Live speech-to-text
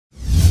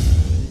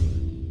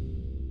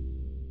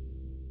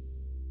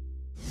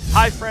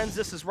Hi friends,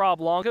 this is Rob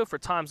Longo for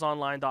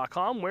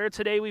timesonline.com, where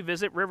today we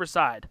visit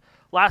Riverside.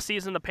 Last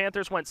season, the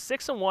Panthers went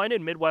 6-1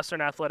 in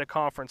Midwestern Athletic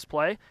Conference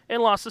play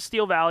and lost to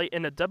Steel Valley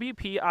in the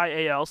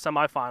WPIAL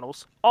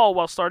semifinals, all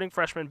while starting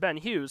freshman Ben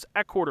Hughes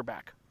at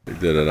quarterback. He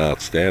did an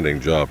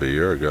outstanding job a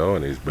year ago,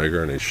 and he's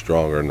bigger and he's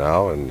stronger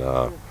now, and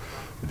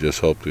we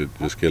just hope to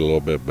just get a little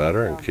bit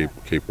better and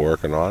keep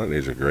working on it.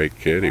 He's a great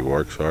kid. He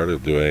works hard. He'll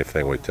do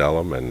anything we tell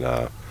him,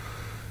 and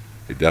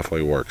he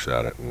definitely works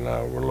at it, and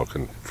we're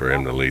looking for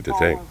him to lead the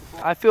team.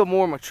 I feel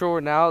more mature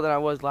now than I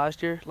was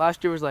last year.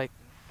 Last year was like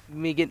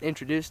me getting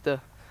introduced to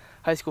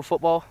high school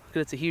football,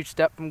 because it's a huge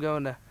step from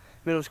going to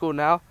middle school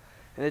now,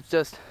 and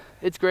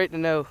it's great to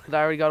know because I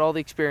already got all the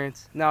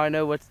experience. Now I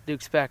know what to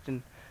expect,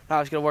 and now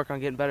I'm just going to work on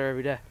getting better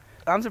every day.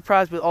 I'm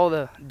surprised with all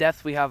the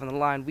depth we have on the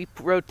line. We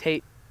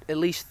rotate at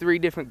least 3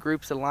 different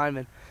groups of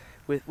linemen.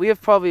 We have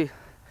probably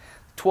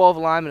 12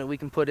 linemen that we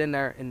can put in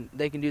there, and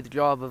they can do the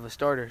job of a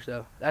starter.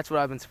 So that's what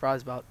I've been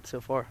surprised about so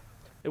far.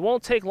 It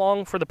won't take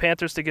long for the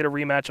Panthers to get a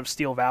rematch of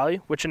Steel Valley,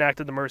 which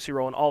enacted the Mercy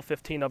Rule in all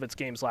 15 of its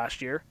games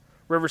last year.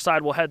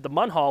 Riverside will head to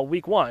Munhall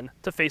Week 1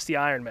 to face the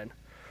Ironmen.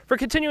 For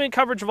continuing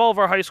coverage of all of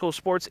our high school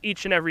sports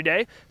each and every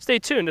day, stay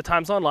tuned to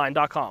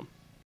timesonline.com.